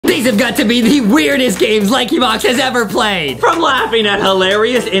These have got to be the weirdest games LankyBox has ever played. From laughing at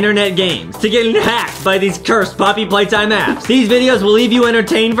hilarious internet games to getting hacked by these cursed Poppy Playtime apps, these videos will leave you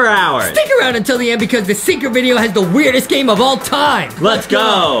entertained for hours. Stick around until the end because the secret video has the weirdest game of all time. Let's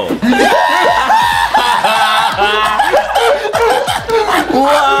go.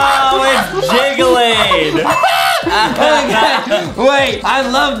 Whoa, it's jiggling. Wait, I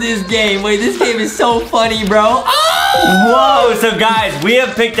love this game. Wait, this game is so funny, bro. Whoa, so guys, we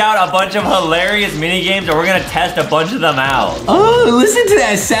have picked out a bunch of hilarious mini games and we're gonna test a bunch of them out. Oh, listen to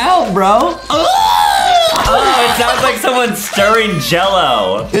that sound, bro. Oh, it sounds like someone stirring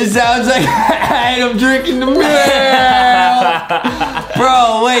Jello. It sounds like I'm drinking the milk.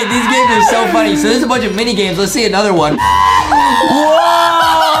 Bro, wait, these games are so funny. So there's a bunch of mini games. Let's see another one.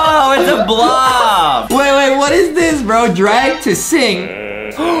 Whoa, it's a blob. Wait, what is this, bro? Drag to sing.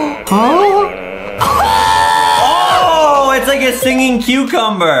 Oh, it's like a singing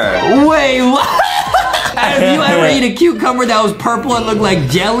cucumber. Wait, what? Have you ever eaten a cucumber that was purple and looked like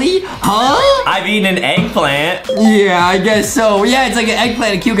jelly? Huh? I've eaten an eggplant. Yeah, I guess so. Yeah, it's like an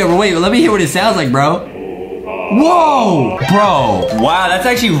eggplant and cucumber. Wait, let me hear what it sounds like, bro. Whoa, bro. Wow, that's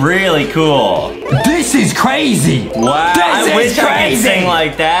actually really cool. This is crazy. Wow, I wish I could sing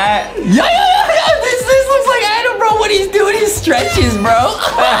like that. Yeah. This looks like Adam, bro. What he's doing, he stretches, bro.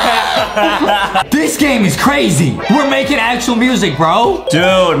 This game is crazy. We're making actual music, bro.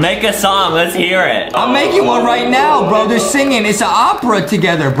 Dude, make a song. Let's hear it. I'm making one right now, bro. They're singing. It's an opera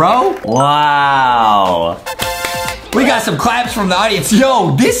together, bro. Wow. We got some claps from the audience.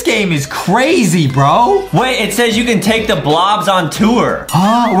 Yo, this game is crazy, bro. Wait, it says you can take the blobs on tour.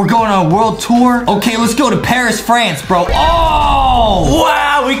 Huh? We're going on a world tour? Okay, let's go to Paris, France, bro. Oh!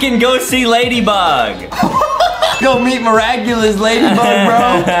 Wow, we can go see Ladybug. Go meet Miraculous Ladybug,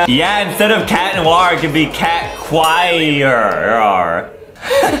 bro. Yeah, instead of Cat Noir, it could be Cat Choir.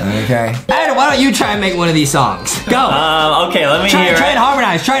 Okay. Adam, why don't you try and make one of these songs? Go. Okay, let me hear it. Try and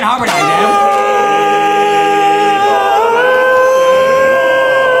harmonize. Try and harmonize, Adam.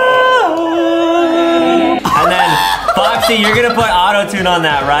 Foxy, you're gonna put auto-tune on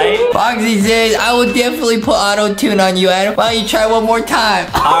that, right? Foxy says, I will definitely put auto-tune on you, Adam. Why don't you try one more time?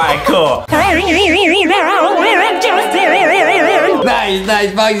 Alright, cool. Nice,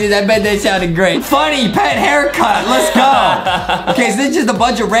 Foxy. I bet that sounded great. Funny pet haircut. Let's go. Okay, so this is just a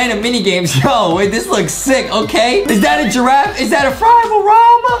bunch of random mini games. Yo, wait, this looks sick, okay? Is that a giraffe? Is that a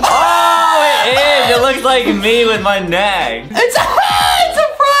Friable-Rama? Oh, it is. It looks like me with my neck. It's a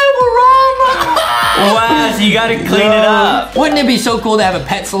Friable-Rama. Wow, so you gotta clean it up. Wouldn't it be so cool to have a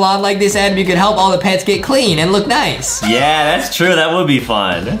pet salon like this, Adam? You could help all the pets get clean and look nice. Yeah, that's true. That would be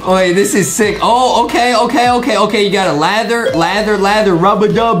fun. Wait, this is sick. Oh, okay. You gotta lather,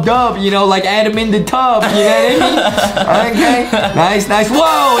 rub-a-dub-dub, you know, like Adam in the tub, you know what I mean? Okay, nice.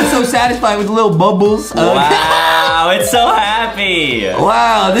 Whoa, it's so satisfying with little bubbles. Okay. Wow, it's so happy.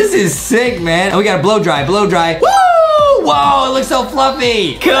 Wow, this is sick, man. Oh, we gotta blow dry. Woo! Whoa, it looks so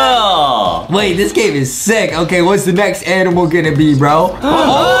fluffy. Cool. Wait, this game is sick. Okay, what's the next animal gonna be, bro? Ew,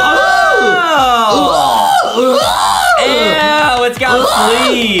 it's got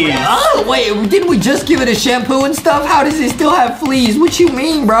fleas. Oh, wait, didn't we just give it a shampoo and stuff? How does it still have fleas? What you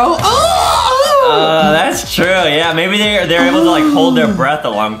mean, bro? That's true. Yeah, maybe they're able to like hold their breath a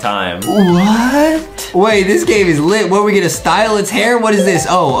long time. What? Wait, this game is lit. What, are we gonna style its hair? What is this?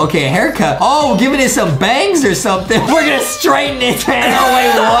 Oh, okay, a haircut. Oh, giving it some bangs or something. We're gonna straighten its hair. Oh,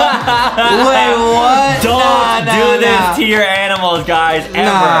 wait, what? Don't do this to your animals, guys,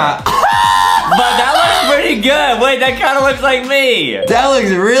 ever. But that looks pretty good. Wait, that kind of looks like me. That looks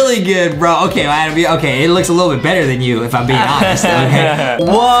really good, bro. Okay, okay, it looks a little bit better than you, if I'm being honest. Okay.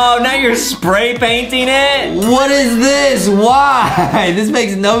 Whoa, now you're spray painting it? What is this? Why? This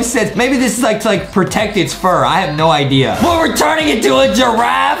makes no sense. Maybe this is like to protect its fur. I have no idea. Well, we're turning it into a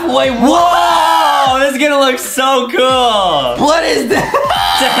giraffe? Wait, what? Whoa, this is gonna look so cool. What is that?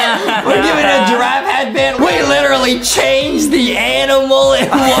 We're giving it a giraffe headband. We literally changed the animal it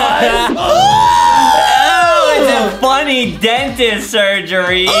was. Oh, it's a funny dentist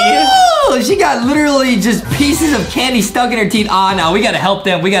surgery. Oh, she got literally just pieces of candy stuck in her teeth. Oh, no, we gotta help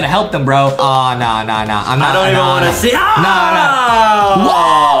them. We gotta help them, bro. Oh, no. I'm not. I don't even want to see. No.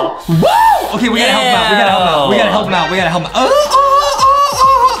 Whoa. Okay, we gotta help him out.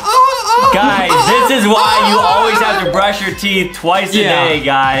 Guys, this is why you always have to brush your teeth twice a day,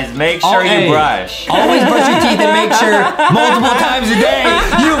 guys. Make sure you brush. Always brush your teeth and make sure multiple times a day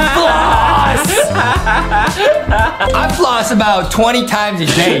you floss. I floss about 20 times a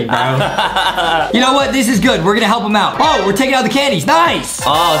day, bro. You know what? This is good. We're gonna help him out. Oh, we're taking out the candies. Nice.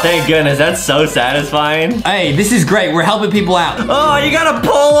 Oh, thank goodness. That's so satisfying. Hey, this is great. We're helping people out. Oh, you gotta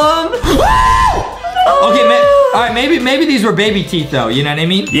pull them. maybe these were baby teeth though, you know what I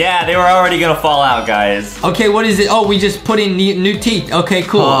mean? Yeah, they were already gonna fall out, guys. Okay, what is it? Oh, we just put in new teeth. Okay,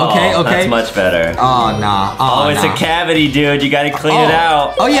 cool. Okay. That's much better. Oh, nah. Oh, it's a cavity, dude. You gotta clean it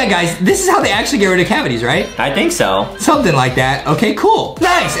out. Oh, yeah, guys. This is how they actually get rid of cavities, right? I think so. Something like that. Okay, cool.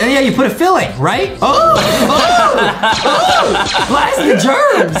 Nice. And yeah, you put a filling, right? Oh, blast the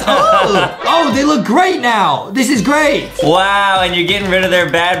germs. Oh, they look great now. This is great. Wow, and you're getting rid of their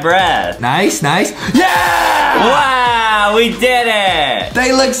bad breath. Nice. Yeah! Wow, we did it.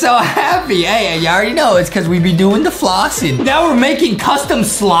 They look so happy. Hey, you already know it's because we be doing the flossing. Now we're making custom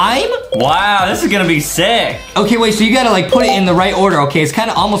slime? Wow, this is gonna be sick. Okay, wait, so you gotta like put it in the right order, okay? It's kind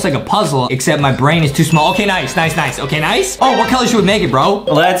of almost like a puzzle, except my brain is too small. Okay, nice. Okay, nice. Oh, what color should we make it, bro?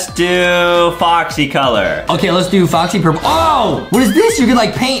 Let's do foxy color. Okay, let's do foxy purple. Oh, what is this? You can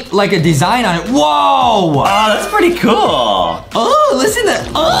like paint like a design on it. Whoa. Oh, that's pretty cool. Oh, listen to,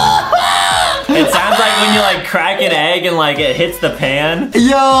 It sounds like when you like crack an egg and like it hits the pan.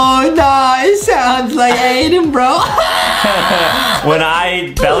 Yo, nah, it sounds like Aiden, bro. When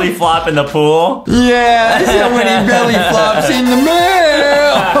I belly flop in the pool. Yeah, so when he belly flops in the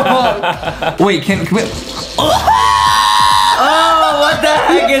mail. Wait, can we... Oh, what the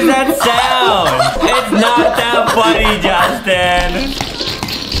heck is that sound? It's not that funny, Justin.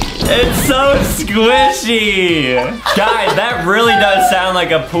 It's so squishy. Guys, that really does sound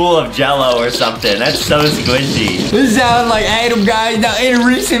like a pool of jello or something. That's so squishy. It sounds like Adam, guys. Now, in a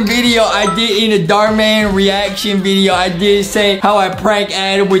recent video I did, in a Darman reaction video, I did say how I prank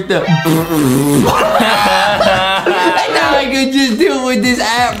Adam with the... And now I could just do it with this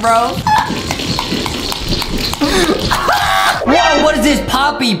app, bro. Whoa, what is this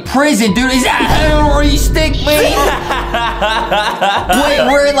Poppy prison, dude? Is that Henry stick, man? Wait,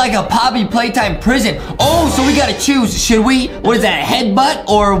 we're in like a Poppy playtime prison. Oh, so we gotta choose. Should we, what is that, a headbutt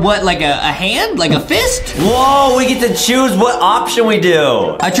or what, like a hand? Like a fist? Whoa, we get to choose what option we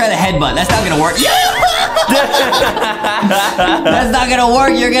do. I try the headbutt. That's not gonna work. That's not gonna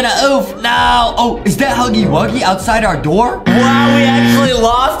work. You're gonna oof. No. Oh, is that Huggy Wuggy outside our door? Wow, we actually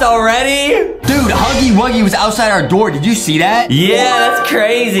lost already? Dude, Huggy Wuggy was outside our door. Did you see that? Yeah, that's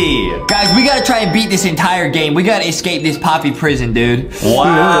crazy. Guys, we gotta try and beat this entire game. We gotta escape this Poppy prison, dude.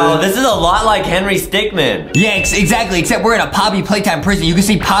 Wow, this is a lot like Henry Stickmin. Yeah, exactly, except we're in a Poppy playtime prison. You can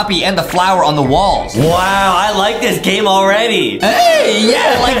see Poppy and the flower on the walls. Wow, I like this game already. Hey,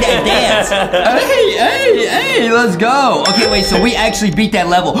 yeah, I like that dance. Hey, let's go. Okay, wait, so we actually beat that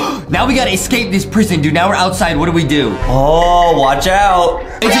level. Now we gotta escape this prison, dude. Now we're outside. What do we do? Oh, watch out.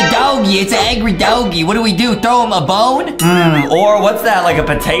 It's a doggy. It's an angry doggy. What do we do? Throw him a bone? Or what's that, like a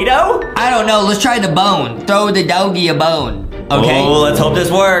potato? I don't know. Let's try the bone. Throw the doggy a bone. Okay. Oh, let's hope this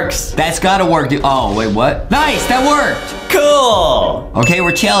works. That's gotta work, dude. Oh, wait, what? Nice, that worked. Cool. Okay,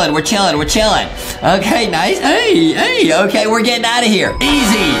 we're chilling. Okay, nice. Hey, okay, we're getting out of here.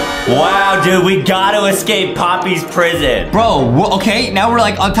 Easy. Wow, dude, we gotta escape Poppy's prison. Bro, okay, now we're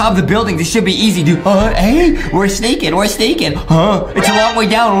like on top of the building. This should be easy, dude. Hey, we're sneaking. It's a long way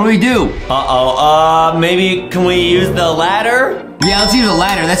down. What do we do? Maybe can we use the ladder? Yeah, let's use a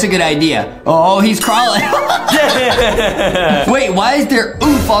ladder. That's a good idea. Oh, he's crawling. Wait, why is there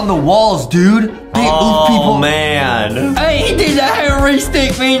oof on the walls, dude? They oof people. Oh, man. Hey, he did a Henry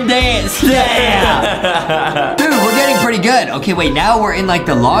Stickmin dance. Yeah. Dude, we're getting pretty good. Okay, wait, now we're in like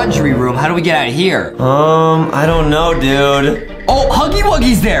the laundry room. How do we get out of here? I don't know, dude. Oh, Huggy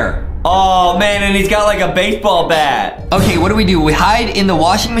Wuggy's there. Oh, man, and he's got like a baseball bat. Okay, what do? We hide in the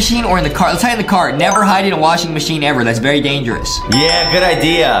washing machine or in the car? Let's hide in the car. Never hide in a washing machine ever. That's very dangerous. Yeah, good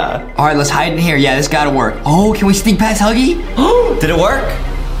idea. All right, let's hide in here. Yeah, this gotta work. Oh, can we sneak past Huggy? Did it work?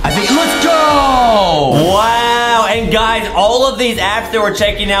 I think, let's go! Wow, and guys, all of these apps that we're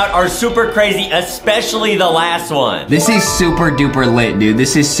checking out are super crazy, especially the last one. This is super duper lit, dude.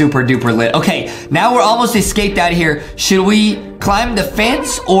 This is super duper lit. Okay, now we're almost escaped out of here. Should we climb the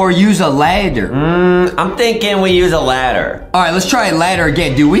fence or use a ladder? I'm thinking we use a ladder. All right, let's try a ladder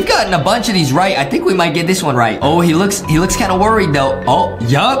again, dude. We've gotten a bunch of these right. I think we might get this one right. Oh, he looks kind of worried though. Oh,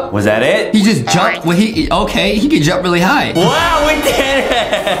 yup. Was that it? He just jumped. Well, okay, he can jump really high. Wow, we did it.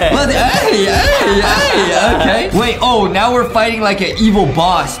 Hey, okay. Wait, oh, now we're fighting like an evil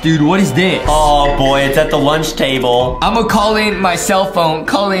boss, dude. What is this? Oh boy, it's at the lunch table. I'm gonna call in my cell phone,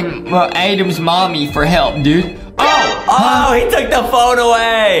 calling Adam's mommy for help, dude. Oh, he took the phone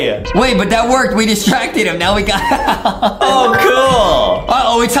away. Wait, but that worked. We distracted him. Now we got... Oh, cool.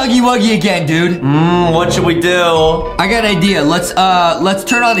 Uh-oh, it's Huggy Wuggy again, dude. What should we do? I got an idea. Let's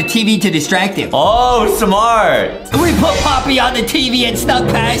turn on the TV to distract him. Oh, smart. We put Poppy on the TV and snuck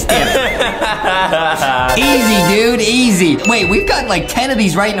past him. Easy, dude, easy. Wait, we've gotten like 10 of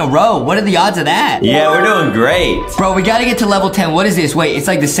these right in a row. What are the odds of that? Yeah, we're doing great. Bro, we gotta get to level 10. What is this? Wait, it's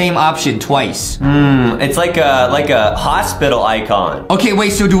like the same option twice. It's like a hospital icon. Okay, wait,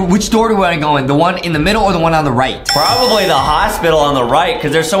 so which door do we want to go in? The one in the middle or the one on the right? Probably the hospital on the right,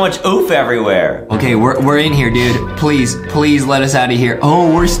 because there's so much oof everywhere. Okay, we're in here, dude. Please let us out of here.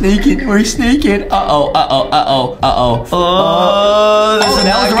 Oh, we're sneaking. Uh-oh. That was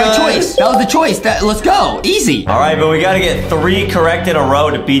the right choice. That was the choice. Let's go. Easy. All right, but we gotta get 3 correct in a row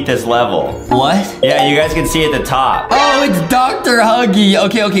to beat this level. What? Yeah, you guys can see at the top. Oh, it's Dr. Huggy.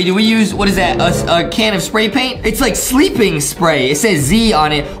 Okay. Do we use, what is that? A can of spray paint? It's like sleeping spray. It says Z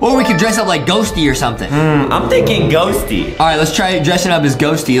on it. Or we could dress up like Ghosty or something. I'm thinking Ghosty. All right, let's try dressing up as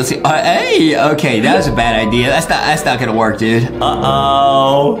Ghosty. Let's see. Hey, okay, that was a bad idea. That's not gonna work, dude.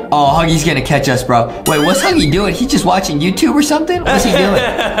 Uh-oh. Oh, Huggy's gonna catch us, bro. Wait, what's Huggy doing? He just watching YouTube or something? What's he doing?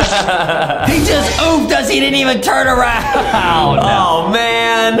 He just oofed us. He didn't even turn around. Oh,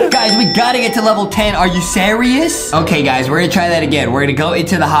 man. Guys, we gotta get to level 10. Are you serious? Okay, guys, we're gonna try that again. We're gonna go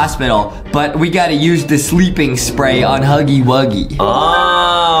into the hospital, but we gotta use the sleeping spray on Huggy Wuggy.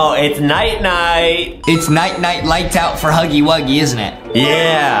 Oh, it's night-night. It's night-night lights out for Huggy Wuggy, isn't it?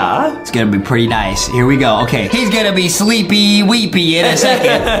 Yeah. It's gonna be pretty nice. Here we go. Okay, he's gonna be sleepy weepy in a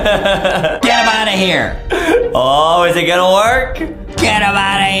second. Get him out of here. Oh, is it gonna work? Get him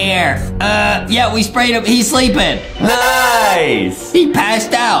out of here. Yeah, we sprayed him. He's sleeping. Nice. He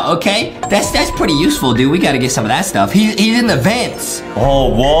passed out, okay? That's pretty useful, dude. We gotta get some of that stuff. He's in the vents. Oh,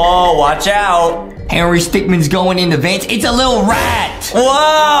 whoa, watch out. Henry Stickmin's going in the vents. It's a little rat.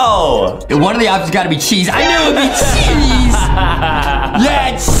 Whoa. One of the options gotta be cheese. I knew it'd be cheese.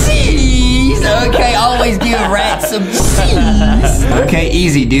 Yeah, cheese. Okay, always give rats some cheese. Okay,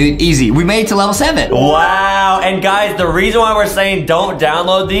 easy, dude, easy. We made it to level 7. Wow, and guys, the reason why we're saying don't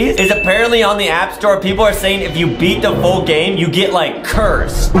download these is apparently on the App Store, people are saying if you beat the full game, you get like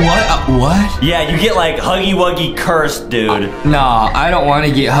cursed. What? What? Yeah, you get like Huggy Wuggy cursed, dude. Nah, I don't want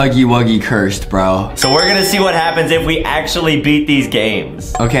to get Huggy Wuggy cursed, bro. So we're gonna see what happens if we actually beat these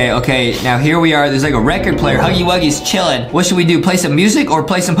games. Okay, now here we are. There's like a record player. Huggy Wuggy's chilling. What should we do? Play some music or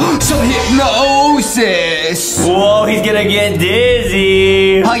play some hypnosis? Whoa, he's gonna get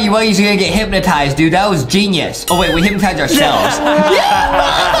dizzy. Huggy Wuggy's gonna get hypnotized, dude. That was genius. Oh wait, we hypnotized ourselves.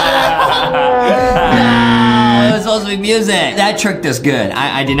 It was supposed to be music. That tricked us good.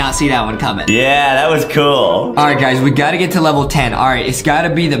 I did not see that one coming. Yeah, that was cool. All right, guys, we gotta get to level 10. All right, it's gotta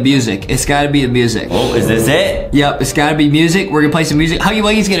be the music. It's gotta be the music. Oh, is this it? Yep, it's gotta be music. We're gonna play some music. Huggy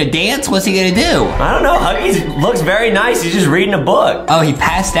Wuggy's gonna dance? What's he gonna do? I don't know. Huggy looks very nice. He's just reading a book. Oh, he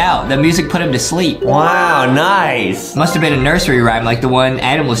passed out. The music put him to sleep. Wow, nice. Must have been a nursery rhyme like the one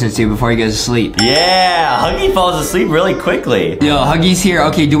Adam listens to before he goes to sleep. Yeah, Huggy falls asleep really quickly. Yo, Huggy's here.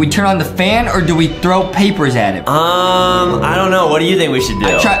 Okay, do we turn on the fan or do we throw papers at him? I don't know. What do you think we should do?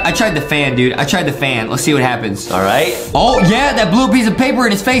 I tried the fan, dude. I tried the fan. Let's see what happens. All right. Oh, yeah, that blue piece of paper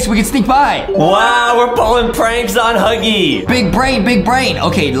in his face. We can sneak by. Wow, we're pulling pranks on Huggy. Big brain, big brain.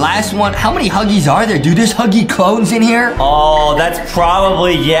 Okay, last one. How many Huggies are there, dude? There's Huggy clones in here? Oh, that's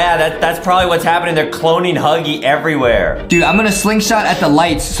probably, yeah, that's probably what's happening. They're cloning Huggy everywhere. Dude, I'm gonna slingshot at the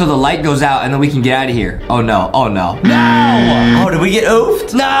lights so the light goes out and then we can get out of here. Oh, no. Oh, no. No! Oh, did we get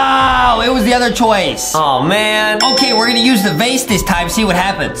oofed? No! It was the other choice. Oh, man. Okay, we're gonna use the vase this time, see what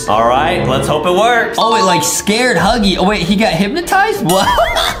happens. All right, let's hope it works. Oh, it like scared Huggy. Oh, wait, he got hypnotized? What?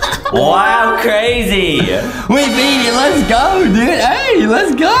 Wow, crazy. We beat it. Let's go, dude. Hey,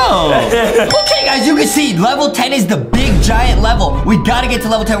 let's go. Okay, guys, you can see level 10 is the big giant level. We gotta get to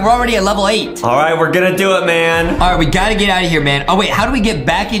level 10. We're already at level 8. All right, we're gonna do it, man. All right, we gotta get out of here, man. Oh, wait, how do we get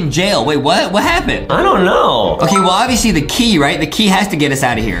back in jail? Wait, what? What happened? I don't know. Okay, well, obviously the key, right? The key has to get us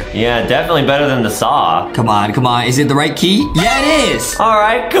out of here. Yeah, definitely better than the saw. Come on, come on. Is it the right key? Yeah, it is. All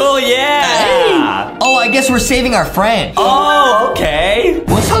right, cool, yeah. Hey. Oh, I guess we're saving our friend. Oh, okay.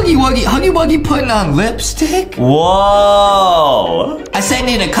 What's Huggy Wuggy putting on lipstick? Whoa. I sent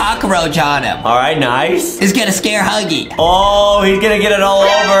in a cockroach on him. All right, nice. It's gonna scare Huggy. Oh, he's gonna get it all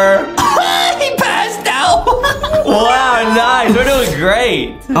over. He passed out. Wow, nice. We're doing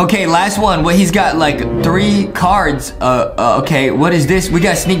great. Okay, last one. Well, he's got like 3 cards. Okay, what is this? We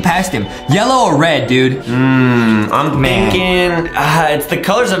gotta sneak past him. Yellow or red, dude? I'm thinking it's the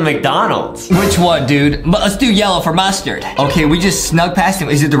colors of McDonald's. Which one, dude? Let's do yellow for mustard. Okay, we just snuck past him.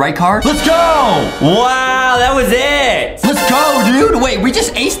 Is it the right card? Let's go! Wow, that was it. Let's go, dude. Wait, we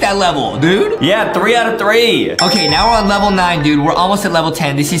just aced that level, dude. Yeah, 3 out of 3. Okay, now we're on level 9, dude. We're almost at level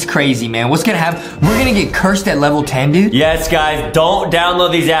 10. This is crazy, man. What's gonna happen? We're gonna get cursed at level 10, dude? Yes, guys, don't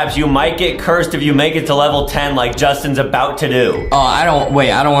download these apps. You might get cursed if you make it to level 10 like Justin's about to do. Oh, I don't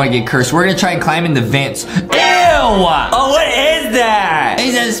want to get cursed. We're gonna try and climb in the vents. Ew! Oh, what is that?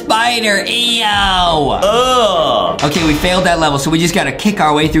 It's a spider. Ew! Ugh. Okay, we failed that level, so we just gotta kick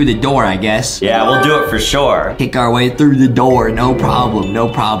our way through the door, I guess. Yeah, we'll do it for sure. Kick our way through the door, no problem, no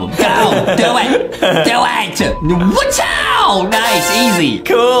problem. Go! Do it! Do it! Watch out! Nice, easy.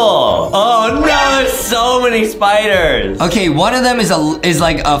 Cool. Oh no, there's so many spiders. Okay, one of them is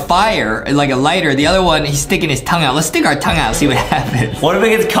like a fire, like a lighter. The other one, he's sticking his tongue out. Let's stick our tongue out, see what happens. What if it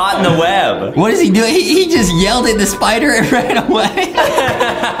gets caught in the web? What is he doing? He just yelled at the spider and ran away.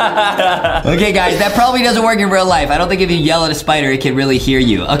 Okay, guys, that probably doesn't work in real life. I don't think if you yell at a spider, it can really hear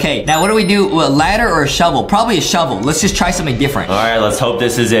you. Okay, now what do we do? A ladder or a shovel? Probably a shovel. Let's just try something different. All right, let's hope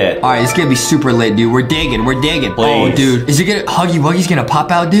this is it. All right, it's gonna be super lit, dude. We're digging. We're digging. Please. Oh, dude. Is it gonna... Huggy Wuggy's gonna pop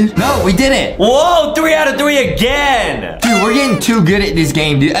out, dude? No, we did it. Whoa, 3 out of 3 again. Dude, we're getting too good at this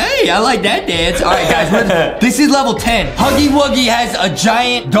game, dude. Hey, I like that dance. All right, guys, this is level 10. Huggy Wuggy has a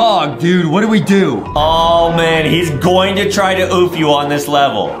giant dog, dude. What do we do? Oh, man, he's going to try to oof you on this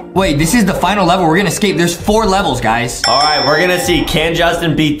level. Wait, this is the final level. We're gonna escape. There's 4 levels, guys. All right, we're gonna see. Can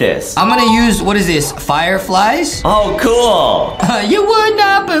Justin beat this? I'm gonna use, what is this? Fireflies? Oh, cool. You would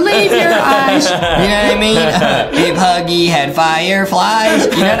not believe your eyes. You know what I mean? If Huggy had fireflies.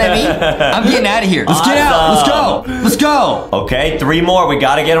 You know what I mean? I'm getting out of here. Let's get out. Let's go. Let's go. Okay, 3 more. We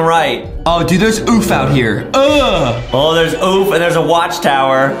gotta get them right. Oh, dude, there's oof out here. Ugh. Oh, there's oof and there's a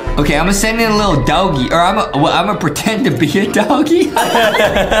watchtower. Okay, I'm gonna send in a little doggy. Or I'm gonna pretend to be a doggy.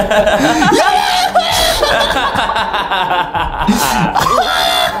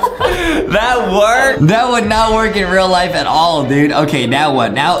 That worked? That would not work in real life at all, dude. Okay, now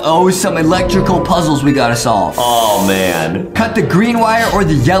what? Now, some electrical puzzles we gotta solve. Oh, man. Cut the green wire or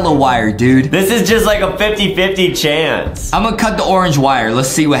the yellow wire, dude. This is just like a 50-50 chance. I'm gonna cut the orange wire. Let's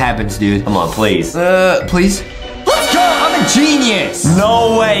see what happens, dude. Come on, please. Please? Let's go! I'm a genius!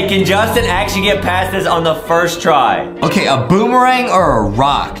 No way. Can Justin actually get past this on the first try? Okay, a boomerang or a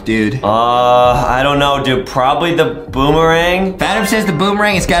rock, dude? I don't know, dude. Probably the boomerang. Phantom says the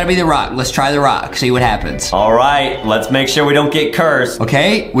boomerang. It's gotta be the rock. Let's try the rock. See what happens. All right. Let's make sure we don't get cursed.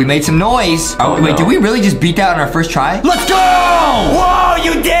 Okay, we made some noise. Oh, wait, no. did we really just beat that on our first try? Let's go! Whoa,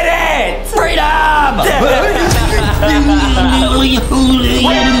 you did it! Freedom!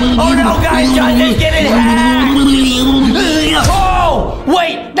 Oh no, guys, Justin's getting hacked! Oh,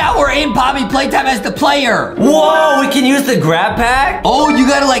 wait, now we're in Poppy Playtime as the player. Whoa, we can use the grab pack? Oh, you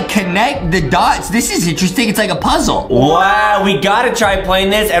gotta like connect the dots. This is interesting. It's like a puzzle. Wow, we gotta try playing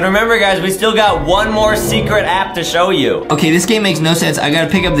this. And remember, guys, we still got one more secret app to show you. Okay, this game makes no sense. I gotta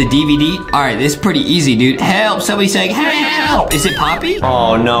pick up the DVD. All right, this is pretty easy, dude. Help, somebody's saying help. Is it Poppy?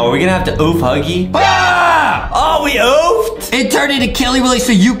 Oh no, are we gonna have to oof Huggy? Ah! Oh, we oofed? It turned into Kelly Willy,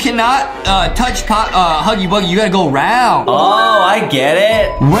 so you cannot touch Huggy Wuggy. You gotta go round. Oh, I get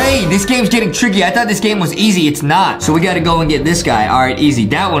it. Wait, this game's getting tricky. I thought this game was easy. It's not. So we gotta go and get this guy. All right, easy.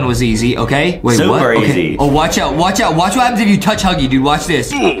 That one was easy, okay? Wait, Super what? Okay. easy. Oh, watch out, watch out. Watch what happens if you touch Huggy, dude. Watch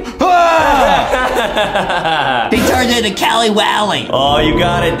this. Ah! He turns into Kelly Wally. Oh, you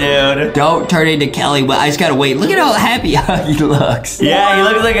got it, dude. Don't turn into Kelly Wally. I just gotta wait. Look at how happy Huggy looks. Yeah, he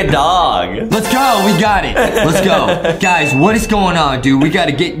looks like a dog. Let's go. We got it. Let's go. Guys, what is going on, dude? We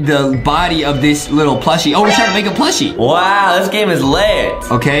gotta get the body of this little plushie. Oh, we're trying to make a plushie. Wow, this game is lit.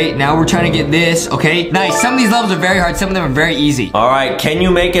 Okay, now we're trying to get this. Okay, nice. Some of these levels are very hard. Some of them are very easy. All right, can you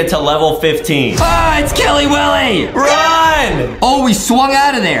make it to level 15? Ah, it's Kelly Willy. Run! Oh, we swung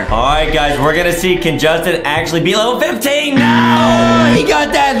out of there. All right, guys, we're gonna see, can Justin actually be level 15 now? He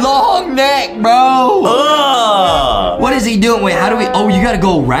got that long neck, bro. Ugh. What is he doing? Wait, how do we... Oh, you gotta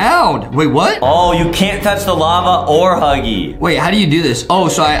go round. Wait, what? Oh, you can't touch the lava or Huggy. Wait, how do you do this? Oh,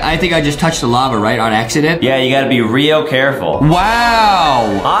 so I think I just touched the lava, right? On accident? Yeah, you gotta be real careful.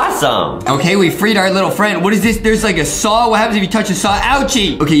 Wow. Awesome. Okay, we freed our little friend. What is this? There's like a saw. What happens if you touch a saw?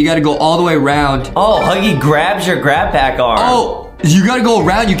 Ouchie. Okay, you gotta go all the way around. Oh, Huggy grabs your grab pack arm. Oh, You gotta go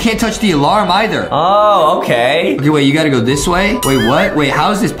around. You can't touch the alarm either. Oh, okay. Okay, wait, you gotta go this way? Wait, what? Wait,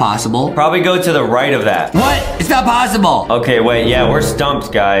 how is this possible? Probably go to the right of that. What? It's not possible. Okay, wait, yeah, we're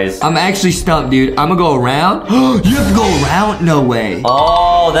stumped, guys. I'm actually stumped, dude. I'm gonna go around. You have to go around? No way.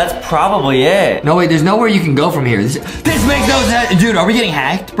 Oh, that's probably it. No, wait, there's nowhere you can go from here. This makes no sense. Dude, are we getting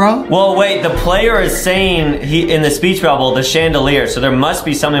hacked, bro? Well, wait, the player is saying in the speech bubble, the chandelier, so there must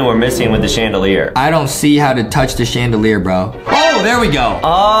be something we're missing with the chandelier. I don't see how to touch the chandelier, bro. Oh, there we go.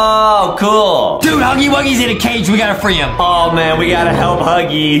 Oh, cool. Dude, Huggy Wuggy's in a cage. We gotta free him. Oh, man, we gotta help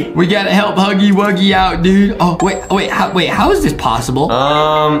Huggy. We gotta help Huggy Wuggy out, dude. Oh, wait, how is this possible?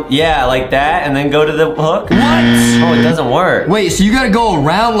 Yeah, like that, and then go to the hook. What? Oh, it doesn't work. Wait, so you gotta go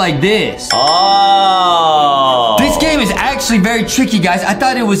around like this. Oh. This game is actually very tricky, guys. I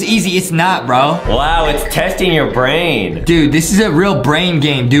thought it was easy. It's not, bro. Wow, it's testing your brain. Dude, this is a real brain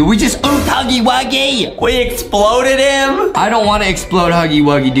game, dude. We just oofed Huggy Wuggy. We exploded him? I don't want to explode Huggy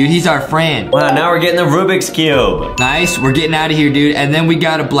Wuggy, dude. He's our friend. Wow, now we're getting the Rubik's Cube. Nice. We're getting out of here, dude. And then we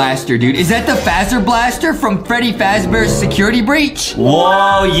got a blaster, dude. Is that the Phaser Blaster from Freddy Fazbear's Security Breach?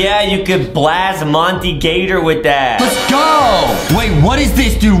 Whoa, yeah, you could blast Monty Gator with that. Let's go. Wait, what is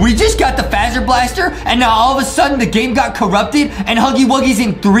this, dude? We just got the Phaser Blaster, and now all of a sudden the game got corrupted, and Huggy Wuggy's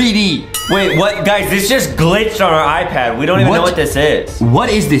in 3D. Wait, what? Guys, this just glitched on our iPad. We don't even know what this is. What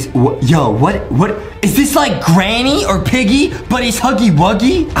is this? Yo, what? Is this like Granny or Piggy, but it's Huggy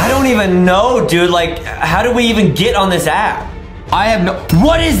Wuggy? I don't even know, dude. Like, how do we even get on this app? I have no...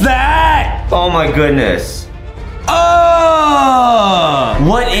 What is that? Oh my goodness. Oh!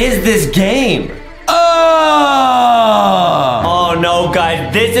 What is this game? Oh! Oh no,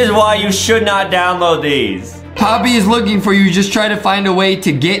 guys. This is why you should not download these. Poppy is looking for you. Just try to find a way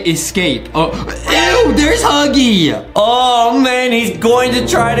to escape. Oh, ew, there's Huggy. Oh, man, he's going to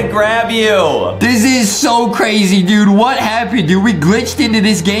try to grab you. This is so crazy, dude. What happened, dude? We glitched into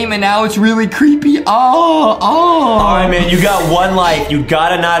this game, and now it's really creepy. Oh. All right, man, you got one life. You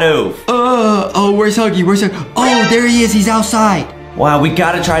gotta not oof. Oh, where's Huggy? Oh, there he is. He's outside. Wow, we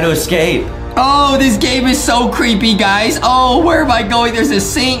gotta try to escape. Oh, this game is so creepy, guys. Oh, where am I going? There's a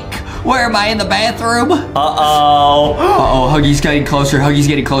sink. Where am I, in the bathroom? Uh-oh, Huggy's getting closer.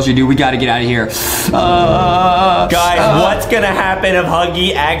 Dude. We gotta get out of here. Guys, what's gonna happen if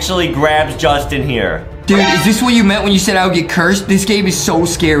Huggy actually grabs Justin here? Dude, is this what you meant when you said I would get cursed? This game is so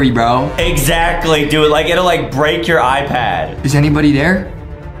scary, bro. Exactly, dude. Like, it'll, like, break your iPad. Is anybody there?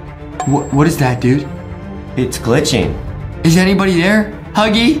 What is that, dude? It's glitching. Is anybody there?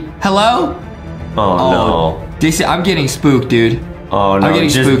 Huggy? Hello? Oh, no. I'm getting spooked, dude. Oh, no. I'm getting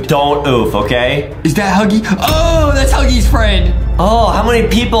spooked. Don't oof, okay? Is that Huggy? Oh, that's Huggy's friend. Oh, how many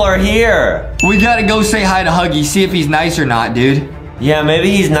people are here? We gotta go say hi to Huggy, see if he's nice or not, dude. Yeah, maybe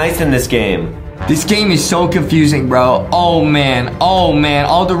he's nice in this game. This game is so confusing, bro. Oh, man.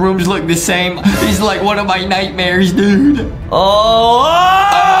 All the rooms look the same. This is like one of my nightmares, dude. Oh!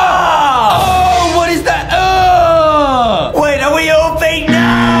 What is that? Wait, are we oofing?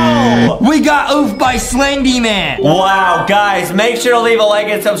 No! We got oofed by Slendy Man. Wow, guys, make sure to leave a like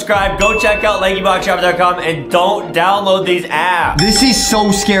and subscribe. Go check out LankyBoxShop.com and don't download these apps. This is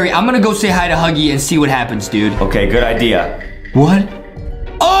so scary. I'm gonna go say hi to Huggy and see what happens, dude. Okay, good idea. What?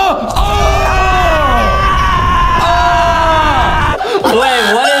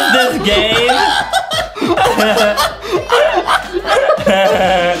 Wait, what is this game?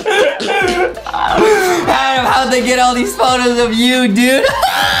 Adam, how'd they get all these photos of you, dude?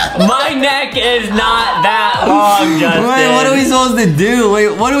 My neck is not that long, Justin. Wait, what are we supposed to do? Wait,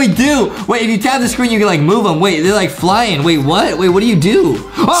 what do we do? Wait, if you tap the screen, you can like move them. Wait, they're like flying. Wait, what? Wait, what do you do?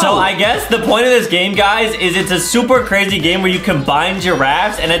 So I guess the point of this game, guys, is it's a super crazy game where you combine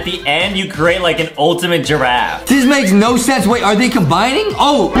giraffes, and at the end, you create like an ultimate giraffe. This makes no sense. Wait, are they combining?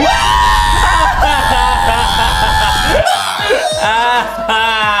 Oh!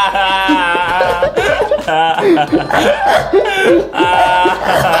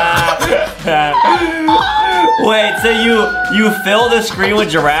 Wait, so you fill the screen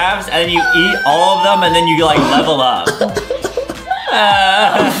with giraffes and you eat all of them and then you like level up.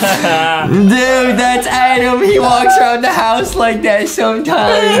 Dude, that's Adam. He walks around the house like that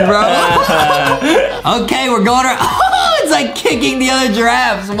sometimes, bro. Okay, we're going around. Oh, it's like kicking the other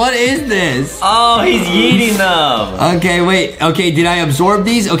giraffes. What is this? Oh, he's yeeting them. Okay, wait. Okay, did I absorb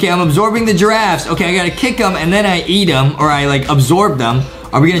these? Okay, I'm absorbing the giraffes. Okay, I gotta kick them and then I eat them, or I like absorb them.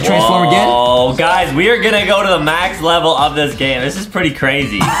 Are we gonna transform again? Oh, guys, we are gonna go to the max level of this game. This is pretty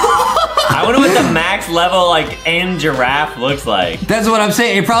crazy. I wonder what the max level, like, end giraffe looks like. That's what I'm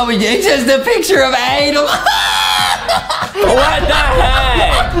saying. It's just a picture of Adam. What the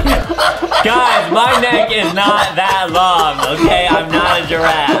heck? Guys, My neck is not that long, okay? I'm not a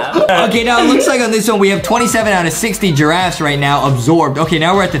giraffe. Okay, now it looks like on this one we have 27 out of 60 giraffes right now absorbed. Okay,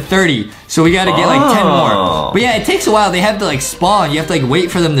 now we're at the 30. So we gotta get like 10 more. But yeah, it takes a while. They have to like spawn. You have to like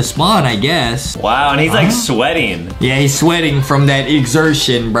wait for them to spawn, I guess. Wow, and he's like sweating. Yeah, he's sweating from that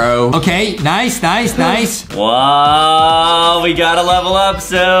exertion, bro. Okay, nice. Whoa, we gotta level up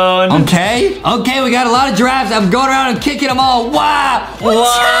soon. Okay, we got a lot of giraffes. I'm going around and kicking them all. Wow.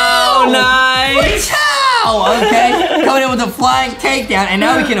 Whoa, nice. Okay, coming in with a flying takedown, and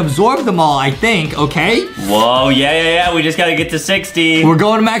now we can absorb them all, I think, okay? Whoa, yeah, we just gotta get to 60. We're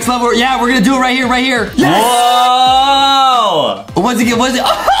going to max level. Yeah, we're gonna do it right here. Yes! Whoa! What's it?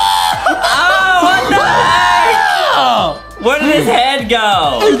 Oh, what the heck? Where did his head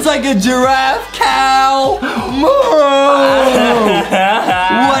go? It's like a giraffe cow.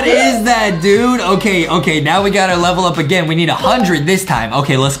 What is that, dude? Okay, now we gotta level up again. We need 100 this time.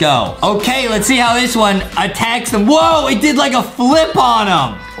 Okay, let's go. Okay, let's see how this one attacks them. Whoa, it did like a flip on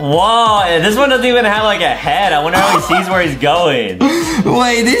him. Whoa, this one doesn't even have like a head. I wonder how he sees where he's going.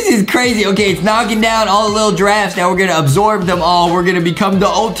 Wait, this is crazy. Okay, it's knocking down all the little giraffes. Now we're gonna absorb them all. We're gonna become the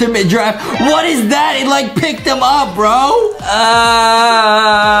ultimate giraffe. What is that? It like picked them up, bro.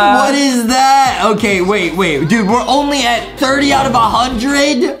 What is that? Okay, wait. Dude, we're only at 30 out of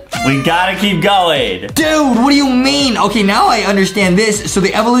 100? We gotta keep going. Dude, what do you mean? Okay, now I understand this. So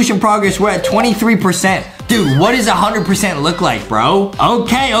the evolution progress, we're at 23%. Dude, what does 100% look like, bro?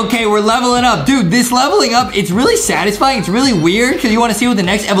 Okay, we're leveling up. Dude, this leveling up, it's really satisfying. It's really weird because you want to see what the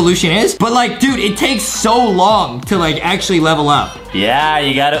next evolution is. But like, dude, it takes so long to like actually level up. Yeah,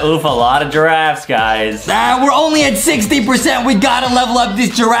 you gotta oof a lot of giraffes, guys. We're only at 60%. We gotta level up this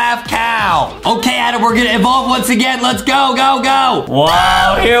giraffe cow. Okay, Adam, we're gonna evolve once again. Let's go.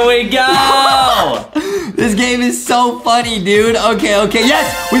 Whoa, here we go. This game is so funny, dude. Okay.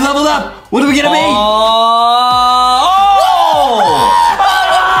 Yes, we leveled up. What are we gonna be? Whoa!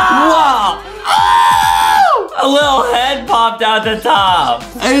 A little head popped out the top.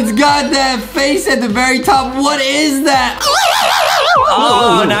 It's got that face at the very top. What is that?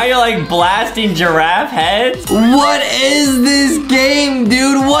 Oh, now you're like blasting giraffe heads? What is this game,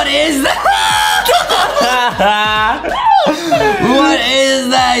 dude? What is that? What is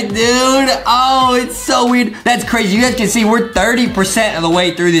that, dude? Oh, it's so weird. That's crazy. You guys can see we're 30% of the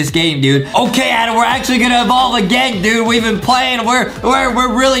way through this game, dude. Okay, Adam, we're actually gonna evolve again, dude. We've been playing. We're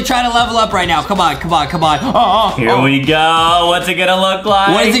really trying to level up right now. Come on. Here we go. What's it gonna look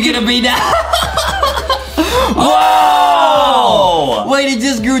like? What is it gonna be now? Whoa! Wait, it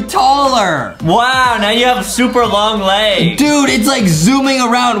just grew taller. Wow, now you have super long legs. Dude, it's like zooming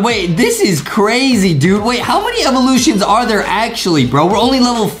around. Wait, this is crazy, dude. Wait, how many evolutions are there actually, bro? We're only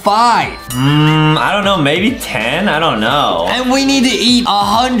level 5. I don't know, maybe 10? I don't know. And we need to eat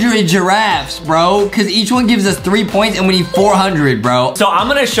 100 giraffes, bro, because each one gives us 3 points and we need 400, bro. So I'm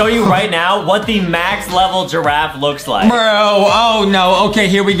gonna show you right now what the max level giraffe looks like. Bro, oh no. Okay,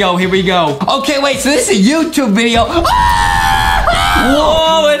 here we go. Okay, wait, so this is a YouTube video.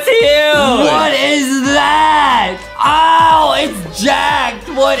 Whoa, it's huge! What is that? Oh, it's jacked.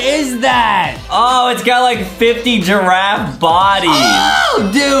 What is that? Oh, it's got like 50 giraffe bodies. Oh,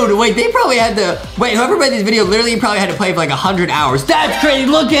 dude. Wait, they probably had to... Wait, whoever made this video literally probably had to play for like 100 hours. That's crazy.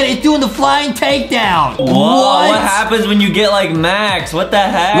 Look at it. It's doing the flying takedown. Whoa, what happens when you get like max? What the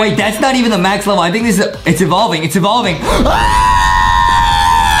heck? Wait, that's not even the max level. I think this is... It's evolving.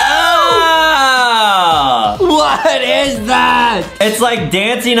 What is that? It's like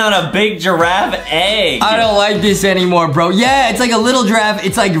dancing on a big giraffe egg. I don't like this anymore, bro. Yeah, it's like a little giraffe.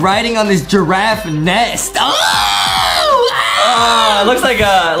 It's like riding on this giraffe nest. Oh, it looks like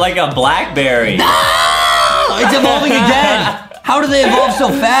a blackberry. No! It's evolving again. How do they evolve so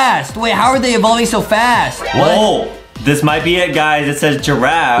fast? Wait, how are they evolving so fast? Whoa. This might be it, guys. It says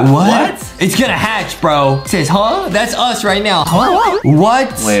giraffe. What? It's gonna hatch, bro. It says, huh? That's us right now. Huh?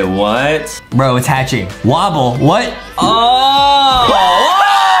 What? Wait, what? Bro, it's hatching. Wobble. What? Oh!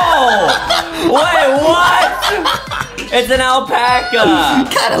 Whoa! Wait, what? It's an alpaca.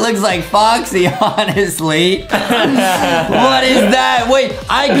 Kind of looks like Foxy, honestly. What is that? Wait,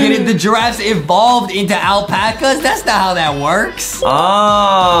 I get it. The giraffes evolved into alpacas? That's not how that works. Oh,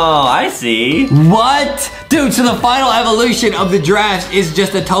 I see. What? Dude, so the final evolution of the giraffes is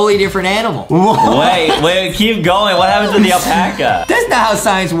just a totally different animal. Wait, keep going. What happens to the alpaca? That's not how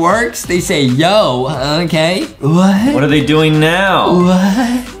science works. They say, yo, okay. What are they doing now?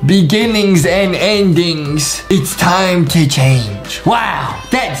 What? Beginnings and endings. It's time to change. Wow,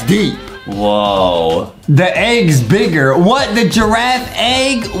 that's deep. Whoa. The egg's bigger. What? The giraffe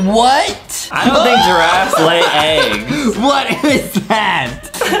egg? What? I don't think giraffes lay eggs. What is that?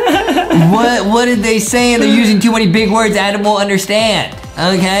 What did they say? They're using too many big words Adam will understand.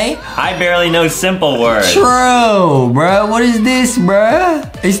 Okay? I barely know simple words. True, bro. What is this, bro?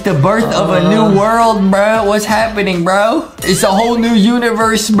 It's the birth of a new world, bro. What's happening, bro? It's a whole new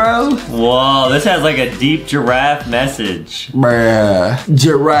universe, bro. Whoa, this has like a deep giraffe message. Bruh.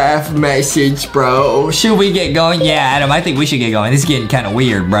 Giraffe message, bro. Should we get going? Yeah, Adam, I think we should get going. This is getting kind of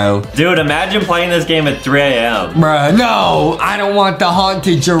weird, bro. Dude, imagine playing this game at 3 a.m. Bruh, no. I don't want the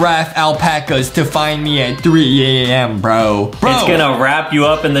haunted giraffe alpacas to find me at 3 a.m., bro. It's gonna wrap you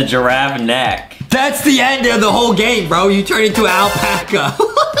up in the giraffe neck. That's the end of the whole game, bro. You turn into an alpaca.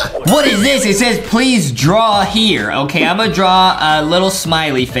 What is this? It says, please draw here. Okay, I'm gonna draw a little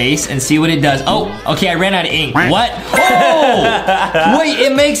smiley face and see what it does. Oh, okay, I ran out of ink. What? Oh! Wait,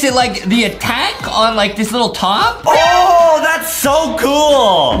 it makes it like the attack on like this little top? Oh, that's so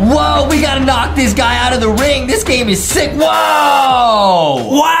cool! Whoa, we gotta knock this guy out of the ring. This game is sick. Whoa!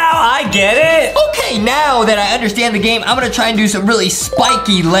 Wow, I get it. Okay, now that I understand the game, I'm gonna try and do some really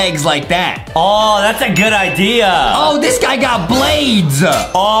spiky legs like that. Oh, that's a good idea. Oh, this guy got blades.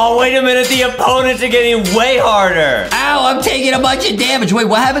 Oh, wait a minute. The opponents are getting way harder. Ow, I'm taking a bunch of damage. Wait,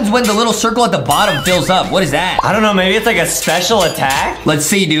 what happens when the little circle at the bottom fills up? What is that? I don't know. Maybe it's like a special attack? Let's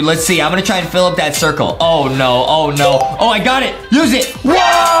see, dude. Let's see. I'm gonna try and fill up that circle. Oh, no. Oh, no. Oh, I got it. Use it.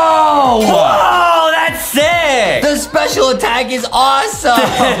 Whoa! Whoa, that's sick. The special attack is awesome.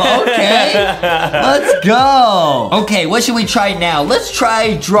 Okay. Let's go. Okay, what should we try now? Let's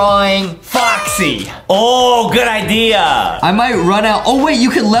try drawing Foxy. Oh, good idea. I might run out. Oh, wait, you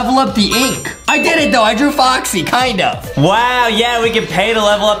can level up the ink. I did it, though. I drew Foxy, kind of. Wow, yeah, we can pay to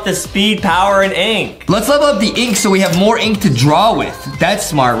level up the speed, power, and ink. Let's level up the ink so we have more ink to draw with. That's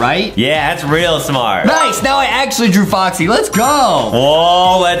smart, right? Yeah, that's real smart. Nice, now I actually drew Foxy. Let's go.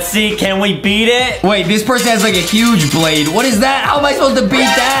 Whoa, let's see. Can we beat it? Wait, this person has like a huge blade. What is that? How am I supposed to beat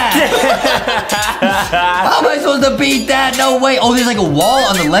that? How am I supposed to beat that? No way. Oh, there's like a wall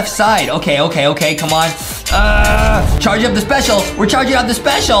on the left side. Okay, come on. Charge up the special. We're charging up the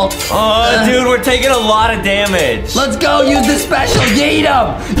special. Oh, dude, we're taking a lot of damage. Let's go. Use the special. Yeet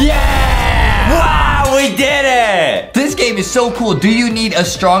him. Yeah. Wow, we did it. This game is so cool. Do you need a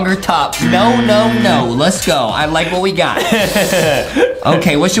stronger top? No. Let's go. I like what we got.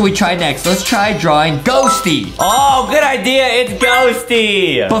 Okay, what should we try next? Let's try drawing Ghosty. Oh, good idea. It's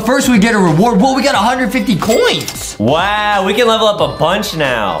Ghosty. But first we get a reward. Whoa, we got 150 coins. Wow, we can level up a bunch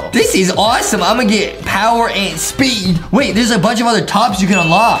now. This is awesome. I'm gonna get power and speed. Wait, there's a bunch of other tops you can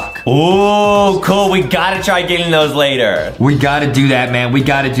unlock. Ooh, cool. We gotta try getting those later. We gotta do that, man. We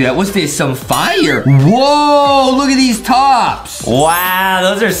gotta do that. What's this? Some fire. Whoa, look at these tops. Wow,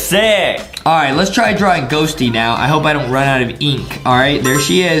 those are sick. All right, let's try drawing Ghosty now. I hope I don't run out of ink. All right, there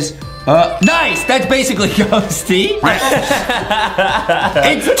she is. Nice! That's basically Ghosty.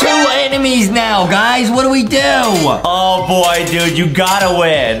 It's 2 enemies now, guys. What do we do? Oh, boy, dude. You gotta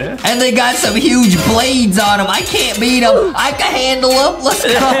win. And they got some huge blades on them. I can't beat them. I can handle them. Let's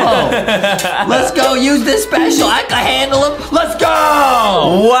go. Let's go. Use this special. I can handle them. Let's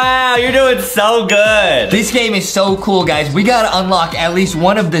go. Wow, you're doing so good. This game is so cool, guys. We gotta unlock at least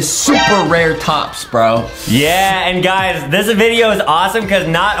one of the super rare tops, bro. Yeah, and guys, this video is awesome because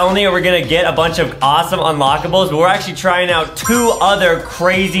not only are we gonna get a bunch of awesome unlockables, but we're actually trying out 2 other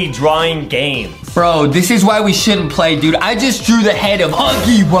crazy drawing games. Bro, this is why we shouldn't play, dude. I just drew the head of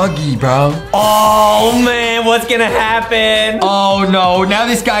Huggy Wuggy, bro. Oh, man, what's gonna happen? Oh, no. Now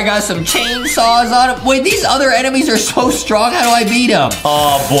this guy got some chainsaws on him. Wait, these other enemies are so strong. How do I beat them?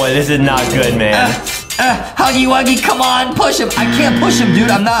 Oh, boy, this is not good, man. Huggy Wuggy, come on, push him. I can't push him, dude.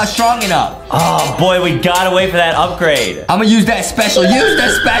 I'm not strong enough. Oh, boy, we gotta wait for that upgrade. I'm gonna use that special. Use the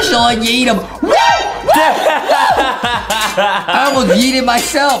special and yeet him. I almost yeeted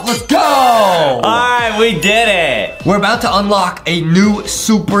myself. Let's go. All right, we did it. We're about to unlock a new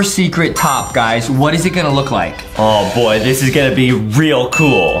super secret top, guys. What is it gonna look like? Oh, boy, this is gonna be real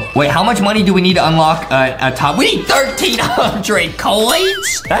cool. Wait, how much money do we need to unlock a top? We need 1,300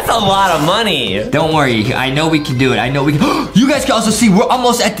 coins. That's a lot of money. Don't worry. I know we can do it. I know we can. You guys can also see we're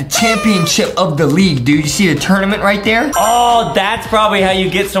almost at the championship of the league, dude. You see the tournament right there? Oh, that's probably how you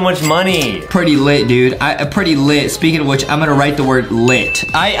get so much money. Pretty lit, dude. dude. Pretty lit. Speaking of which, I'm gonna write the word lit.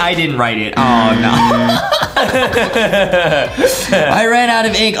 I didn't write it. Oh, no. I ran out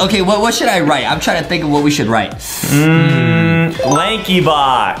of ink. Okay, what should I write? I'm trying to think of what we should write.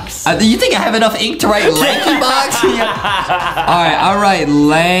 LankyBox. You think I have enough ink to write LankyBox? Alright, I'll write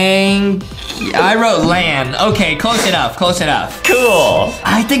I wrote land. Okay, close enough. Cool.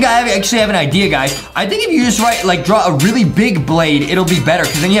 I think I actually have an idea, guys. I think if you just draw a really big blade, it'll be better,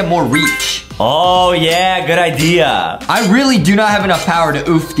 because then you have more reach. Oh, yeah, good idea. I really do not have enough power to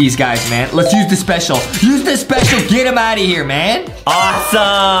oof these guys, man. Let's use the special. Use the special. Get them out of here, man.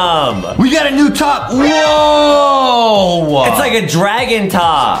 Awesome. We got a new top. Whoa. It's like a dragon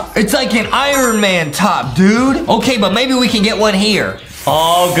top. It's like an Iron Man top, dude. Okay, but maybe we can get one here.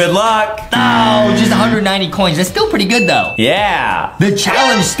 Oh, good luck. Oh, just 190 coins. That's still pretty good, though. Yeah. The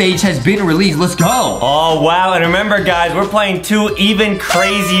challenge stage has been released. Let's go. Oh, wow. And remember, guys, we're playing 2 even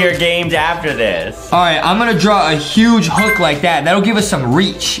crazier games after this. All right, I'm going to draw a huge hook like that. That'll give us some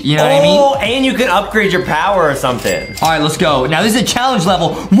reach. You know what I mean? Oh, and you can upgrade your power or something. All right, let's go. Now, this is a challenge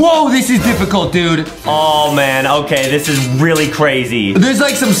level. Whoa, this is difficult, dude. Oh, man. Okay, this is really crazy. There's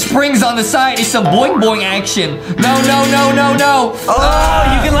like some springs on the side. It's some boing boing action. No. Oh,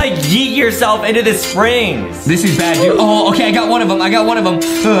 you can like yeet yourself into the springs. This is bad, dude. Oh, okay, I got one of them.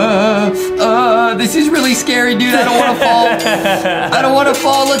 This is really scary, dude. I don't want to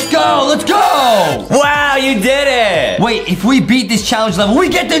fall. Let's go. Wow, you did it. Wait, if we beat this challenge level, we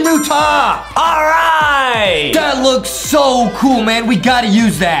get the new top. All right. That looks so cool, man. We got to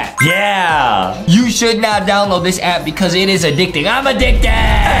use that. Yeah. You should not download this app because it is addicting. I'm addicted.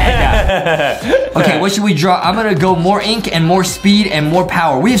 Okay, what should we draw? I'm going to go more ink and more speed and more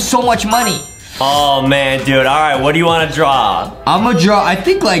power. We have so much money. Oh, man, dude. All right, what do you want to draw? I'm going to draw, I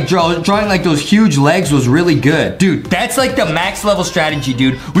think like drawing like those huge legs was really good. Dude, that's like the max level strategy,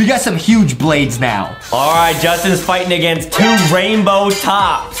 dude. We got some huge blades now. All right, Justin's fighting against 2 rainbow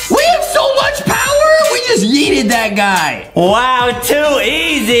tops. We have so much power. We just yeeted that guy. Wow, too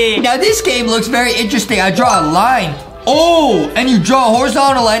easy. Now, this game looks very interesting. I draw a line. Oh, and you draw a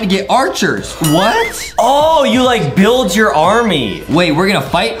horizontal line to get archers. What? Oh, you like build your army. Wait, we're gonna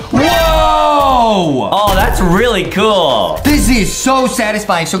fight? Whoa! Oh, that's really cool. This is so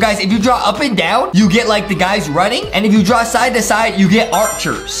satisfying. So guys, if you draw up and down, you get like the guys running. And if you draw side to side, you get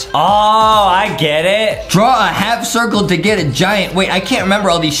archers. Oh, I get it. Draw a half circle to get a giant. Wait, I can't remember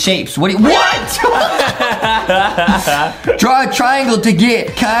all these shapes. What? Draw a triangle to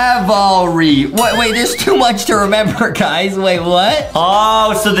get cavalry. What? Wait, there's too much to remember, guys. Wait, what?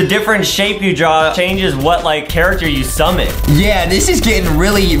 Oh, so the different shape you draw changes what like character you summon. Yeah, this is getting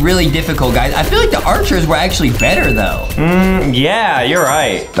really, really difficult, guys. I feel like the archers were actually better, though. Yeah, you're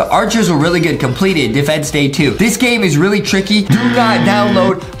right. The archers were really good. Completed. Defense day 2. This game is really tricky. Do not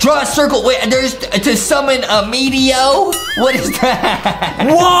download. Draw a circle. Wait, there's to summon a meteor. What is that?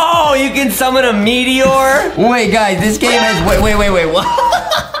 Whoa, you can summon a meteor? Wait, guys, this game has... Wait, what?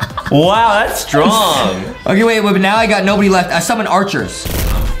 Wow, that's strong. Okay, wait, but now I got nobody left. I summon archers.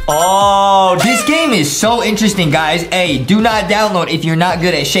 Oh, this game is so interesting, guys. Hey, do not download if you're not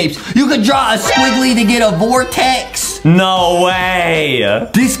good at shapes. You could draw a squiggly to get a vortex. No way.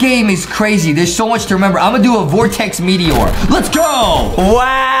 This game is crazy. There's so much to remember. I'm gonna do a vortex meteor. Let's go.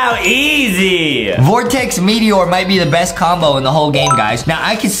 Wow, easy. Vortex meteor might be the best combo in the whole game, guys. Now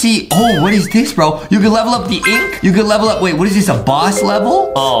I can see, oh, what is this, bro? You can level up the ink. You can level up, wait, what is this, a boss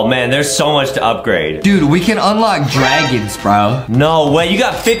level? Oh man, there's so much to upgrade. Dude, we can unlock dragons, bro. No way, you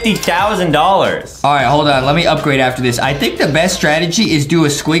got $50,000. All right, hold on. Let me upgrade after this. I think the best strategy is do a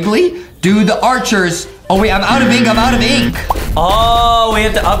squiggly, do the archers. Oh, wait, I'm out of ink. Oh, we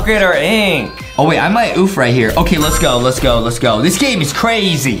have to upgrade our ink. Oh, wait, I might oof right here. Okay, let's go. This game is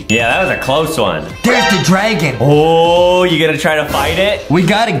crazy. Yeah, that was a close one. There's the dragon. Oh, you gonna try to fight it? We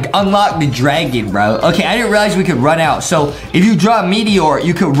gotta unlock the dragon, bro. Okay, I didn't realize we could run out. So, if you draw a meteor,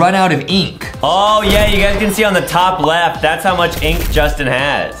 you could run out of ink. Oh, yeah, you guys can see on the top left, that's how much ink Justin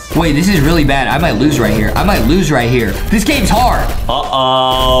has. Wait, this is really bad. I might lose right here. This game's hard.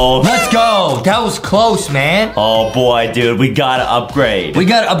 Uh-oh. Let's go. That was close, man. Oh, boy, dude, we gotta upgrade. We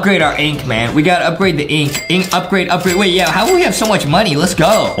gotta upgrade our ink, man. We gotta upgrade the ink. Upgrade. Wait, yeah, how do we have so much money? Let's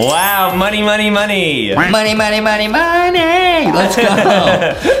go. Wow, money. Money. Let's go.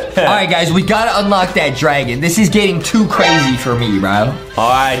 All right, guys, we gotta unlock that dragon. This is getting too crazy for me, bro. All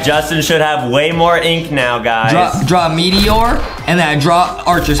right, Justin should have way more ink now, guys. Draw a meteor, and then I draw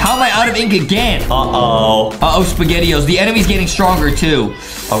archers. How am I out of ink again? Uh-oh. SpaghettiOs. The enemy's getting stronger, too.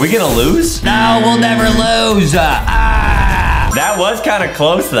 Are we gonna lose? No, we'll never lose. That was kind of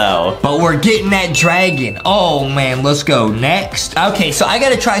close, though. But we're getting that dragon. Oh, man, let's go. Next. Okay, so I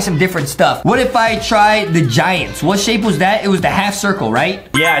gotta try some different stuff. What if I try the giants? What shape was that? It was the half circle, right?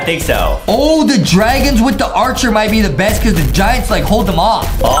 Yeah, I think so. Oh, the dragons with the archer might be the best because the giants, like, hold them off.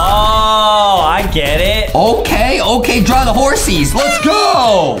 Oh, I get it. Okay, draw the horsies. Let's go.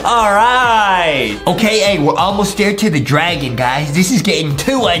 All right. Okay, hey, we're almost there to the dragon, guys. This is getting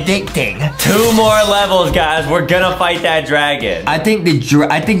too addicting. 2 more levels, guys. We're gonna fight that dragon. I think the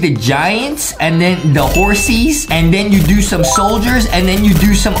giants, and then the horsies, and then you do some soldiers, and then you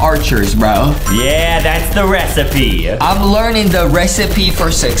do some archers, bro. Yeah, that's the recipe. I'm learning the recipe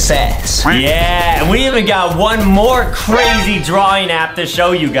for success. Yeah, and we even got one more crazy drawing app to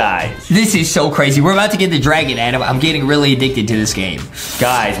show you guys. This is so crazy. We're about to get the dragon, Adam. I'm getting really addicted to this game.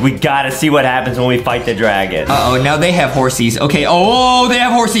 Guys, we gotta see what happens when we fight the dragon. Uh-oh, now they have horsies. Okay, oh, they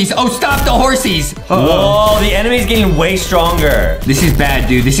have horsies. Oh, stop the horsies. Whoa, the enemy's getting way stronger. This is bad,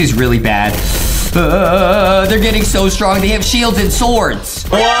 dude. This is really bad. They're getting so strong. They have shields and swords.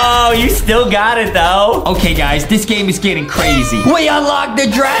 Whoa, you still got it, though. Okay, guys, this game is getting crazy. We unlocked the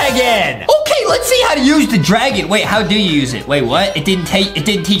dragon. Okay, let's see how to use the dragon. Wait, how do you use it? Wait, what? It didn't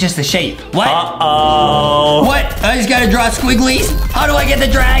teach us the shape. What? Uh-oh. What? I just gotta draw squigglies? How do I get the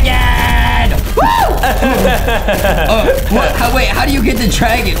dragon? Woo! Wait, how do you get the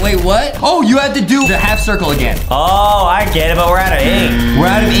dragon? Wait, what? Oh, you have to do the half circle again. Oh, I get it, but we're out of ink. We're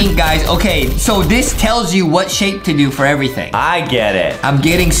out of ink, guys. Okay, so this tells you what shape to do for everything. I get it. I'm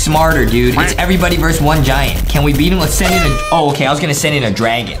getting smarter, dude. It's everybody versus one giant. Can we beat him? Let's send in a... Oh, okay, I was gonna send in a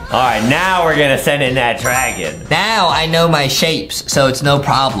dragon. All right, now we're gonna send in that dragon. Now I know my shapes, so it's no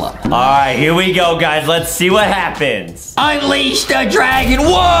problem. All right, here we go, guys. Let's see what happens. Unleash the dragon.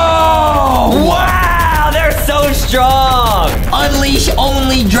 Whoa! Wow, they're so strong. Unleash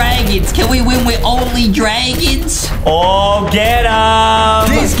only dragons. Can we win with only dragons? Oh, get him.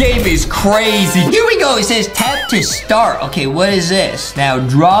 This game is crazy. Here we go. It says tap to start. Okay, what is this? Now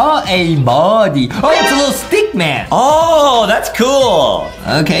draw a body. Oh, it's a little stick man. Oh, that's cool.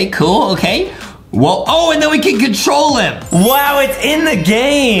 Okay, cool. Okay. Whoa. Oh, and then we can control him. Wow, it's in the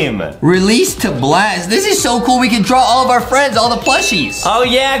game. Release to blast. This is so cool. We can draw all of our friends, all the plushies. Oh,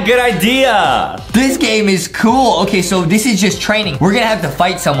 yeah, good idea. This game is cool. Okay, so this is just training. We're gonna have to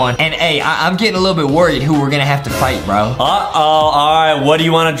fight someone. And hey, I'm getting a little bit worried who we're gonna have to fight, bro. Uh-oh. All right, what do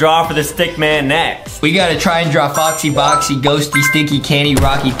you want to draw for the stick man next? We gotta try and draw Foxy, Boxy, Ghosty, Stinky, Candy,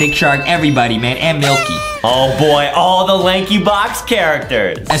 Rocky, Thick Shark, everybody, man, and Milky. Oh, boy, all the LankyBox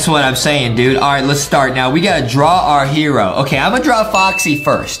characters. That's what I'm saying, dude. All right, let's start. Now, we gotta draw our hero. Okay, I'm gonna draw Foxy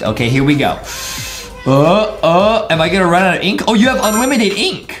first. Okay, here we go. Am I gonna run out of ink? Oh, you have unlimited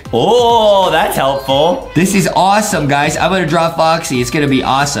ink. Oh, that's helpful. This is awesome, guys. I'm gonna draw Foxy. It's gonna be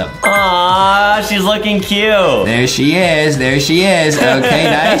awesome. Aw, she's looking cute. There she is. There she is.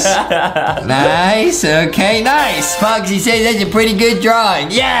 Okay, nice. Nice. Okay, nice. Foxy says that's a pretty good drawing.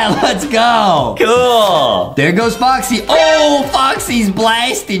 Yeah, let's go. Cool. There goes Foxy. Oh, Foxy's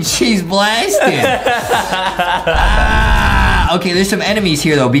blasted. She's blasted. Okay, there's some enemies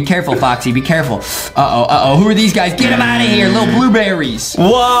here, though. Be careful, Foxy. Be careful. Uh-oh. Who are these guys? Get them out of here, little blueberries.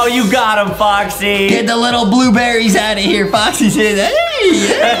 Whoa, you got him, Foxy. Get the little blueberries out of here. Foxy says, hey.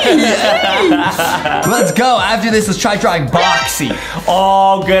 Let's go. After this, let's try drawing Boxy.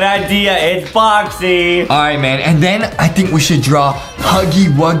 Oh, good idea. It's Boxy. All right, man. And then I think we should draw Huggy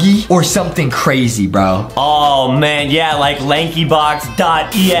Wuggy or something crazy, bro. Oh, man. Yeah, like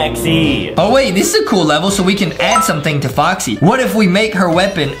LankyBox.exe. Oh, wait. This is a cool level, so we can add something to Foxy. What if we make her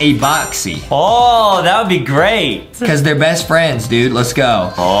weapon a Boxy? Oh, that would be great. Because they're best friends, dude. Let's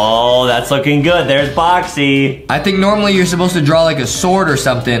go. Oh, that's looking good. There's Boxy. I think normally you're supposed to draw like a sword or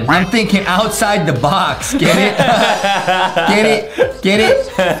something. I'm thinking outside the box. Get it? Get it? Get it?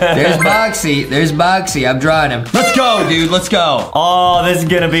 There's Boxy. There's Boxy. I'm drawing him. Let's go, dude. Let's go. Oh, this is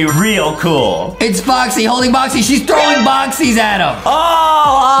gonna be real cool. It's Foxy holding Boxy. She's throwing Boxies at him.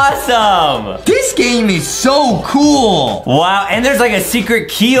 Oh, awesome. This game is so cool. Wow, and there's like a secret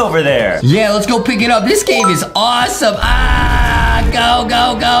key over there. Yeah, let's go pick it up. This game is awesome. Go,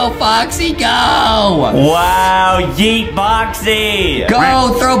 go, go, Foxy, go. Wow, yeet Boxy. Go,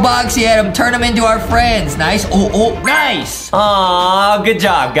 throw Boxy at him. Turn him into our friends. Nice. Oh, nice. Aw, good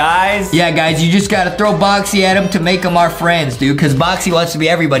job, guys. Yeah, guys, you just gotta throw Boxy at him to make him our friends, dude, because Boxy wants to be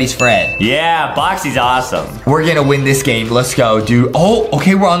everybody's friend. Yeah, Boxy's awesome. We're gonna win this game. Let's go, dude. Oh,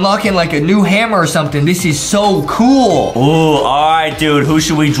 okay, we're unlocking like a new hammer or something. This is so cool. Ooh, all right, dude. Who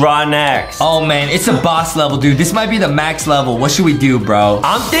should we draw next? Oh, man, it's a boss level, dude. This might be the max level. What should we do, bro?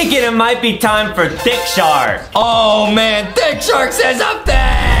 I'm thinking it might be time for Thick Shark. Oh, man, Thick Shark says up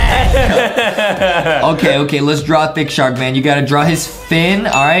there. Okay, let's draw Thick Shark, man. You gotta draw his fin,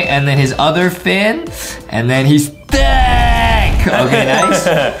 all right, and then his other fin, and then he's thick. Okay, nice.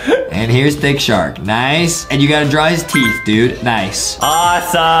 And here's Thick Shark, nice. And you gotta draw his teeth, dude, nice.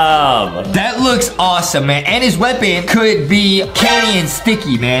 Awesome. That looks awesome, man. And his weapon could be Canny and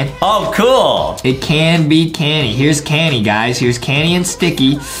Sticky, man. Oh, cool. It can be Canny. Here's Canny, guys. Here's Canny and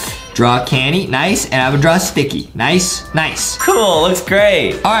Sticky. Draw Canny, nice, and I would draw Sticky. Nice, nice. Cool, looks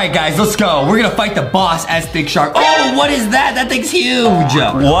great. All right, guys, let's go. We're gonna fight the boss as Thick Shark. Oh, what is that? That thing's huge.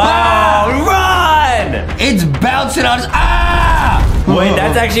 Wow, run! It's bouncing on us. Ah! Wait,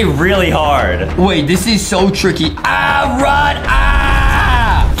 that's actually really hard. Wait, this is so tricky. Ah, run!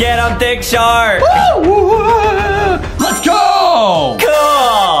 Ah! Get him, Thick Shark. Let's go!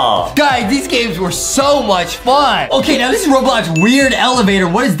 Cool. Guys, these games were so much fun. Okay, now this is Roblox Weird Elevator.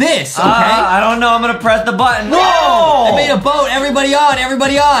 What is this? Okay. I don't know. I'm gonna press the button. Whoa! I made a boat. Everybody on.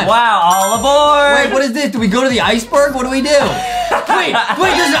 Everybody on. Wow, all aboard. Wait, what is this? Do we go to the iceberg? What do we do? wait,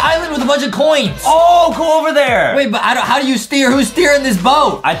 there's an island with a bunch of coins. Oh, go over there. Wait, but how do you steer? Who's steering this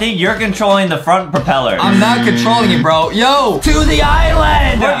boat? I think you're controlling the front propeller. I'm not controlling it, bro. Yo, to the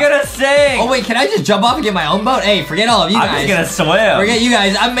island. We're gonna sing. Oh, wait, can I just jump off and get my own boat? Hey, forget all of you guys. I'm just gonna swim. Forget you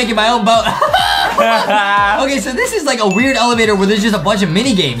guys. I'm making my own boat. Okay, so this is like a weird elevator where there's just a bunch of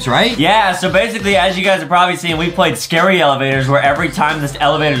mini games, right? Yeah, so basically, as you guys have probably seen, we played scary elevators where every time this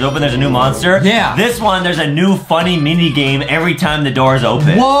elevator's open, there's a new monster. Yeah. This one, there's a new funny mini game every time the door's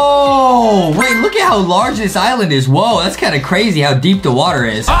open. Whoa! Wait, look at how large this island is. Whoa, that's kind of crazy how deep the water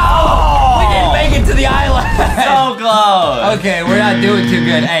is. Oh! We didn't make it to the island. So close. Okay, we're not doing too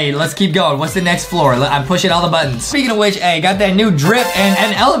good. Hey, let's keep going. What's the next floor? I'm pushing all the buttons. Speaking of which, hey, got that new drip, and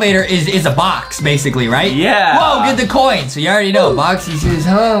an elevator is a box, basically, right? Yeah. Whoa, get the coin. So you already know. Boxy says,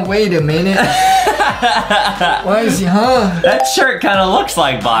 huh? Wait a minute. Why is he, huh? That shirt kind of looks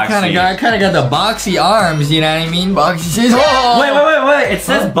like Boxy. I kind of got the boxy arms, you know what I mean? Boxy says, oh. Wait. It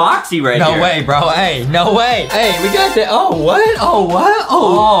says Boxy right here. No way, bro. Hey, no way. Hey, we got the, oh, what? Oh, what?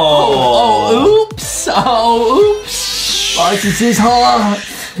 Oh, oops. Oh, oops. Boxy says, huh?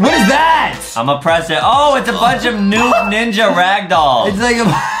 What is that? I'm gonna press it. Oh, it's a bunch of noob ninja ragdolls. It's like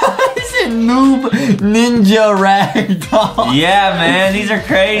it's a noob ninja ragdoll. Yeah, man, these are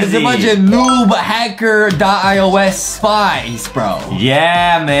crazy. It's a bunch of noob hacker.ios spies, bro.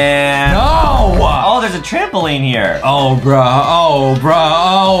 Yeah, man. No. Oh, there's a trampoline here. Oh, bro.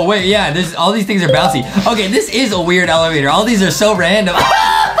 Oh, wait, yeah. All these things are bouncy. Okay, this is a weird elevator. All these are so random.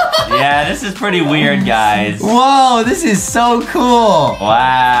 Yeah, this is pretty weird, guys. Whoa, this is so cool.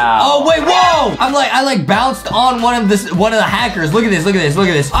 Wow. Oh wait, whoa! I like bounced on one of the hackers. Look at this.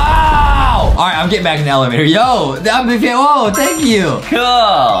 Ow! All right, I'm getting back in the elevator. Yo, whoa, thank you.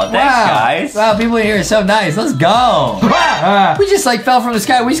 Cool. Thanks, guys. Wow, people in here are so nice. Let's go. We just like fell from the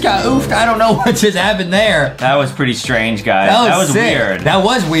sky. We just got oofed. I don't know what just happened there. That was pretty strange, guys. That was sick. Weird. That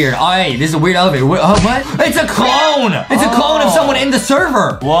was weird. Oh, hey, this is a weird elevator. What? It's a clone. It's a clone of someone in the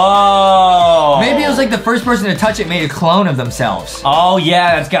server. Whoa. Maybe it was like the first person to touch it made a clone of themselves. Oh,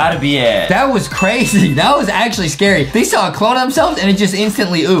 yeah, that's gotta be it. That was crazy. That was actually scary. They saw a clone of themselves and it just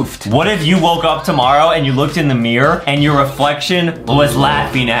instantly oofed. What if you woke up tomorrow and you looked in the mirror and your reflection was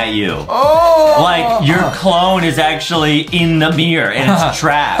laughing at you? Oh! Like your clone is actually in the mirror and it's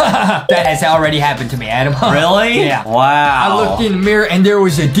trapped. That has already happened to me, Adam. Really? Yeah. Wow. I looked in the mirror and there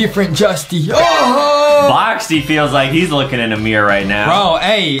was a different Justy. Oh! Boxy feels like he's looking in a mirror right now. Bro,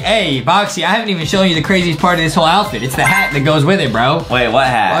 hey, Boxy, I haven't even shown you the craziest part of this whole outfit. It's the hat that goes with it, bro. Wait, what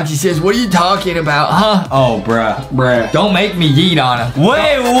hat? Boxy says, what are you talking about, huh? Oh, bruh. Don't make me yeet on him.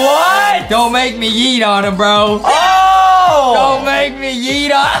 Wait, what? Don't make me yeet on him, bro. Oh! Don't make me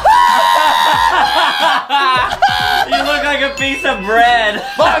yeet on him. You look like a piece of bread.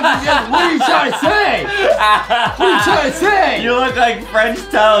 Boxy says, what are you trying to say? What are you trying to say? You look like French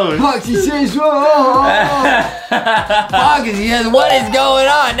toast. Boxy says, Boxy says, what is going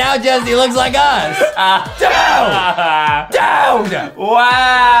on? Now Justy looks like us. Dude!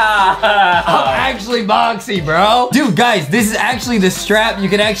 Wow! I'm actually Boxy, bro. Dude, guys, this is actually the strap. You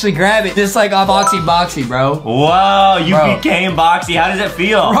can actually grab it just like off Boxy, bro. Whoa, you became Boxy. How does it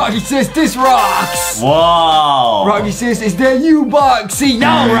feel? Rocky says, this rocks. Whoa. Rocky says, is that you, Boxy?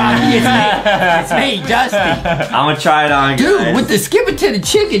 No, Rocky, it's me. It's me, Justy. I'm gonna try it on, Dude, guys. with the skip it to the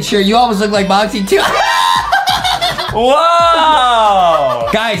chicken shirt, you almost look like Boxy, too. Whoa!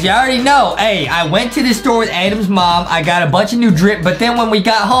 Guys, you already know. Hey, I went to the store with Adam's mom. I got a bunch of new drip, but then when we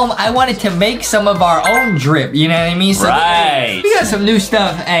got home, I wanted to make some of our own drip. You know what I mean? So right. We got some new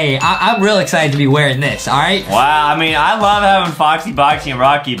stuff. Hey, I'm real excited to be wearing this, all right? Wow, I mean, I love having Foxy, Boxy, and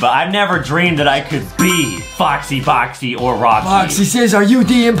Rocky, but I've never dreamed that I could be Foxy, Boxy, or Rocky. Foxy says, are you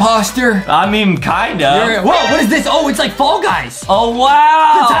the imposter? I mean, kind of. Whoa, what is this? Oh, it's like Fall Guys. Oh,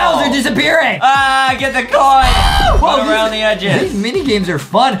 wow. The tiles are disappearing. Ah, get the coin. Put around the edges. These mini games are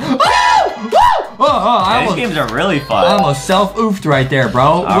fun. These games are really fun. I almost self-oofed right there,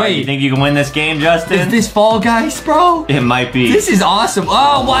 bro. Wait, Wait, you think you can win this game, Justin? is this Fall Guys, bro? It might be. This is awesome.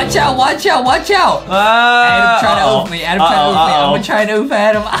 Oh, watch out, watch out, watch out. Adam trying to oof me. Adam trying to oof me. I'm gonna try to oof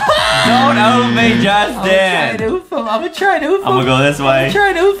Adam. Don't oof me, Justin. I'm gonna try to oof him. I'm gonna go this way. I'm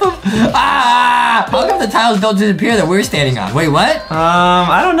trying to oof him. Ah! How come the tiles don't disappear that we're standing on? Wait, what?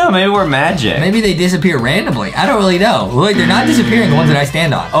 I don't know. Maybe we're magic. Maybe they disappear randomly. I don't really know. Wait, they're not disappearing, the ones that I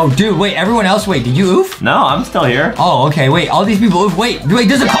stand on. Oh, dude, wait, everyone else, wait, did you oof? No, I'm still here. Oh, okay, wait, all these people oof. Wait,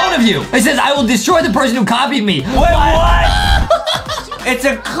 there's a clone of you. It says, I will destroy the person who copied me. Wait, what? It's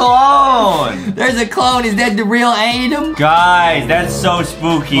a clone. There's a clone. Is that the real Adam? Guys, that's so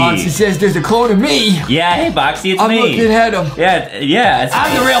spooky. Boxy says there's a clone of me. Yeah, hey, Boxy, it's I'm me. looking at him. Yeah, it's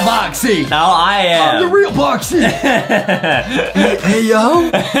I'm me. the real Boxy. No, I am. I'm the real Boxy. Hey, yo.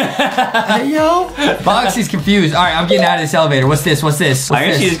 Hey, yo. Boxy's confused. All right, I'm getting out of this elevator. What's this? What's this? I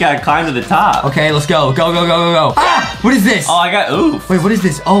guess you just gotta climb to the top. Okay, let's go. Go, go, go, go, go. Ah! What is this? Oh, I got oof. Wait, what is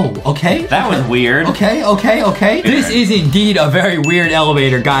this? Oh, okay. That was weird. Okay, okay, okay. This is indeed a very weird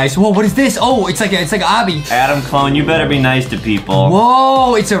elevator, guys. Whoa, what is this? Oh, it's like an obby. Adam Clone, you better be nice to people.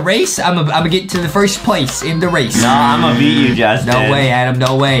 Whoa, it's a race? I'm gonna get to the first place in the race. No, I'm gonna beat you, Justin. No way, Adam,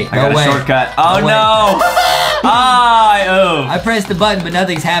 no way. I got a shortcut. Oh, No way. no. I oof. I pressed the button, but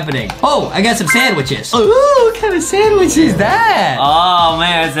nothing's happening. Oh, I got some sandwiches. Ooh, what kind of sandwich is that? Oh,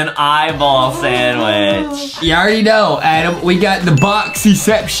 man, it's an eyeball sandwich. You already know, Adam. We got the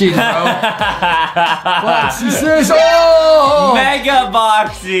Boxyception, bro. Boxy says, oh! Mega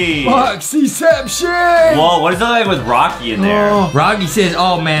Boxy. Boxyception! Whoa, what does it look like with Rocky in there? Oh. Rocky says,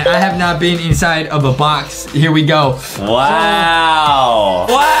 oh man, I have not been inside of a box. Here we go. Wow.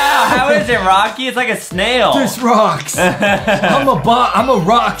 Wow, how is it, Rocky? It's like a snail. This rocks. I'm a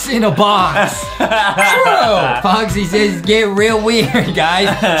rocks in a box. True. Foxy says, get real weird, guys.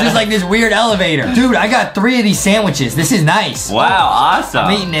 Just like this weird elevator. Dude, I got 3 of these sandwiches. This is nice. Wow, awesome.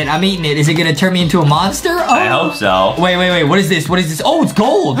 I'm eating it. I'm eating it. Is it gonna turn me into a monster? Oh. I hope so. Wait, wait, wait. What is this? What is this? Oh, it's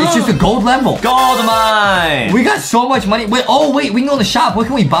gold. It's just a gold level. Gold mine. We got so much money. Wait, oh, wait. We can go in the shop. What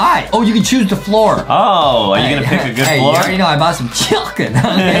can we buy? Oh, you can choose the floor. Oh, are you gonna pick a good hey, floor? You already know I bought some chicken.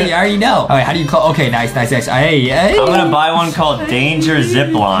 Okay, you already know. All right, how do you call? Okay, nice, nice, nice. Hey, hey. I'm gonna buy one called Danger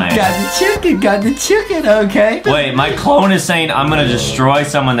Zip Line. Got the chicken, okay. Wait, my clone is saying I'm gonna destroy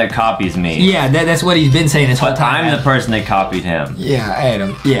someone that copies me. Yeah, that's what he's been saying this whole But time. I'm the person that copied him. Yeah,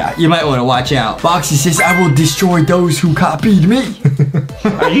 Adam. Yeah, you might want to watch out. Boxy says, I will destroy those who copied me.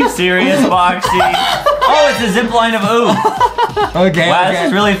 Are you serious, Boxy? Oh, it's a zip line of oof. Okay, Wow, okay. this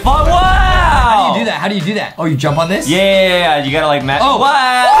is really fun. Wow! How do you do that? How do you do that? Oh, you jump on this? Yeah, you gotta like match. Oh.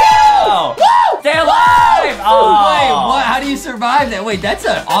 Wow! Stay alive! Oh. Wait, what? How do you survive that? Wait, that's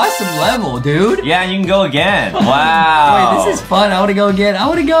an awesome level, dude. Yeah, and you can go again. Wow. Wait, this is fun. I want to go again. I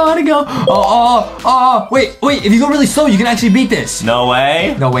want to go. Oh. Wait. If you go really slow, you can actually beat this. No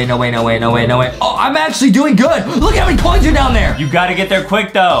way. No way. Oh, I'm actually doing good. Look at how many coins are down there. You gotta get there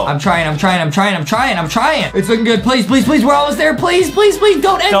quick though. I'm trying. It's looking good. Please. We're almost there. Please. Don't end the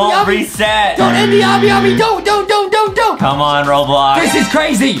obby. Don't reset. Don't end the obby. Don't. Come on, Roblox. This is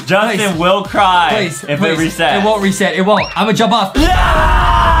crazy. Justin will cry Please. if it resets. It won't reset. It won't. I'm gonna jump off.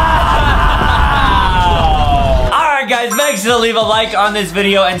 Alright guys, make sure to leave a like on this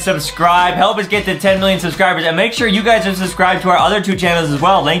video and subscribe. Help us get to 10 million subscribers. And make sure you guys are subscribed to our other 2 channels as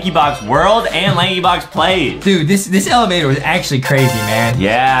well, LankyBox World and LankyBox Plays. Dude, this elevator was actually crazy, man.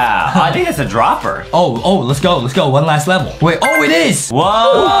 Yeah. I think it's a dropper. Oh, let's go. One last level. Wait, oh, it is. Whoa.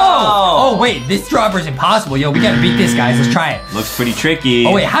 Oh, wait, this dropper is impossible. Yo, we gotta beat this, guys. Let's try it. Looks pretty tricky.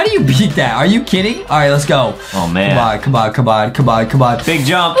 Oh, wait, how do you beat that? Are you kidding? All right, let's go. Oh, man. Come on. Big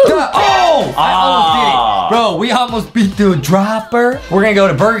jump. Oh, I almost did it. Bro, we almost beat the dropper. We're gonna go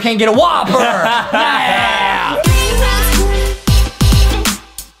to Burger King and get a Whopper. Yeah.